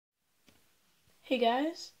Hey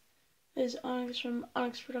guys, this is Onyx from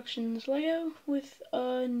Onyx Productions Lego with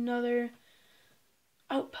another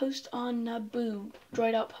outpost on Naboo.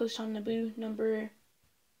 Droid outpost on Naboo number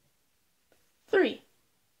 3.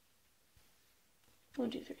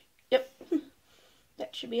 1, 2, 3. Yep,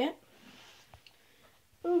 that should be it.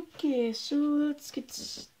 Okay, so let's get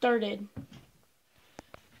started.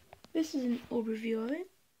 This is an overview of it.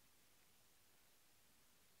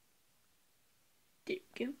 There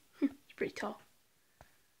you go. It's pretty tall.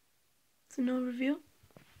 It's an overview.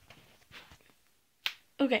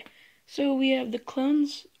 Okay, so we have the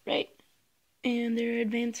clones, right? And they're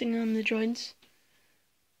advancing on the droid's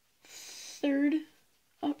 3rd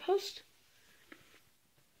outpost.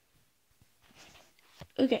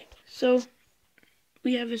 Okay, so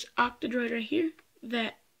we have this octodroid right here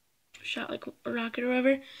that shot like a rocket or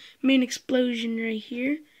whatever. Main explosion right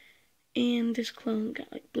here, and this clone got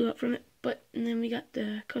like blew up from it. And then we got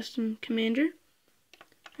the custom commander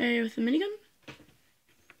right here with the minigun.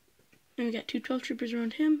 And we got 2 12 troopers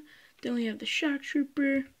around him. Then we have the shock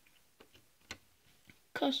trooper,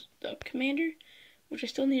 the commander, which I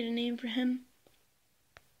still need a name for him.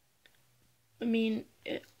 I mean,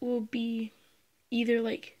 it will be either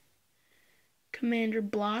like Commander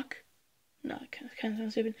Block. No, it kind of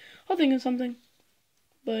sounds stupid. I'll think of something.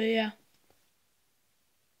 But yeah.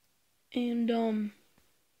 And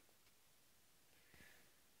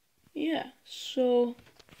yeah, so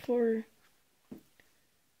for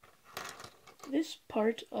this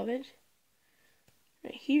part of it,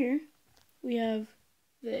 right here, we have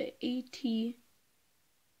the AT-RT,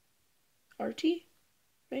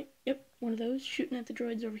 right? Yep, one of those, shooting at the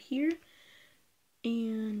droids over here.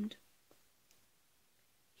 And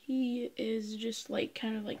he is just like,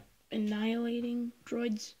 kind of like annihilating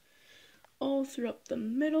droids all throughout the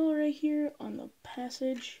middle right here on the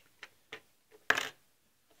passage.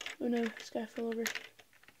 Oh no, this guy fell over.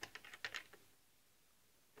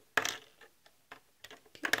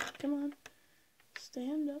 Okay, come on.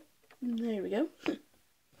 Stand up. There we go.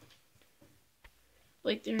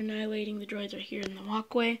 Like they're annihilating the droids right here in the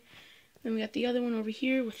walkway. Then we got the other one over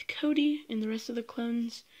here with Cody and the rest of the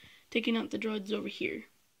clones taking out the droids over here.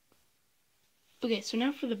 Okay, so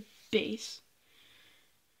now for the base.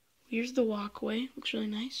 Here's the walkway. Looks really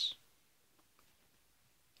nice.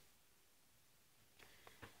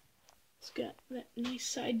 It's got that nice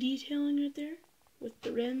side detailing right there with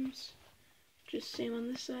the rims. Just same on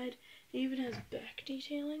this side. It even has back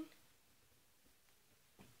detailing.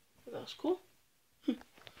 That was cool.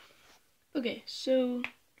 Okay, so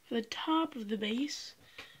for the top of the base,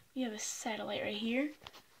 we have a satellite right here.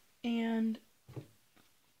 And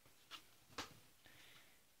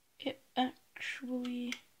it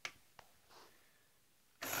actually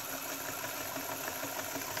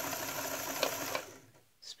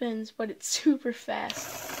spins, but it's super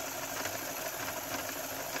fast.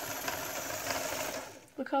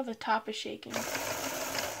 Look how the top is shaking.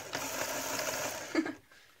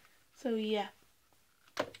 So yeah.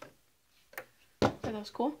 That was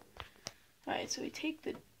cool. Alright, so we take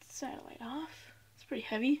the satellite off. It's pretty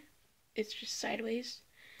heavy. It's just sideways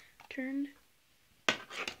turned.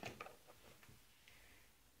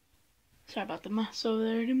 Sorry about the mess over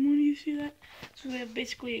there. I didn't want you to see that. So we have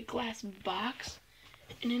basically a glass box.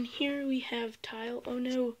 And in here we have tile. Oh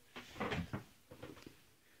no.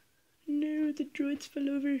 No, the droids fell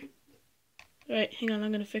over. Alright, hang on,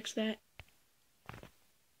 I'm gonna fix that.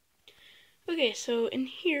 Okay, so in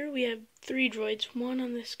here we have 3 droids. One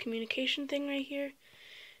on this communication thing right here,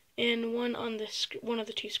 and one on this one of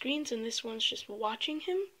the 2 screens, and this one's just watching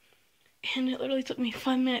him. And it literally took me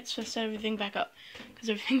 5 minutes to set everything back up because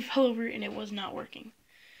everything fell over and it was not working.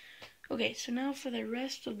 Okay, so now for the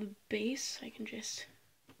rest of the base, I can just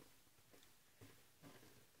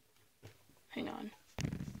hang on.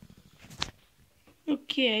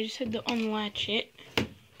 Okay, I just had to unlatch it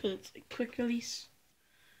because it's a quick release.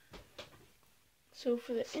 So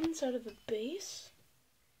for the inside of the base,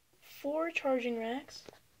 4 charging racks,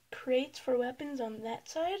 crates for weapons on that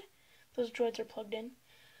side. Those droids are plugged in.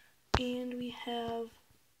 And we have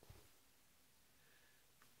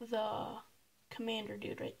the commander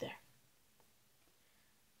dude right there.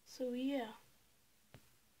 So yeah.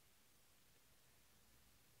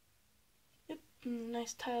 Yep,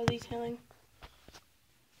 nice tile detailing.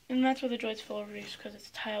 And that's where the droids fall over, just because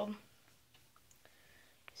it's tiled.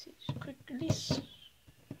 See, just quick release.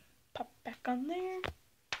 Pop back on there.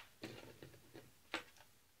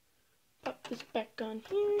 Pop this back on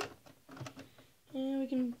here. And we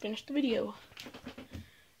can finish the video.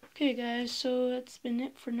 Okay guys, so that's been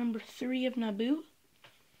it for number 3 of Naboo.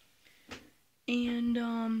 And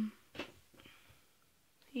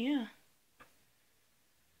yeah.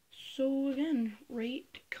 So again,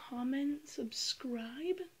 rate, comment,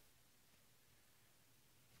 subscribe.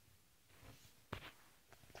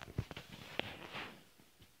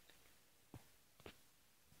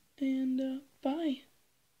 And bye.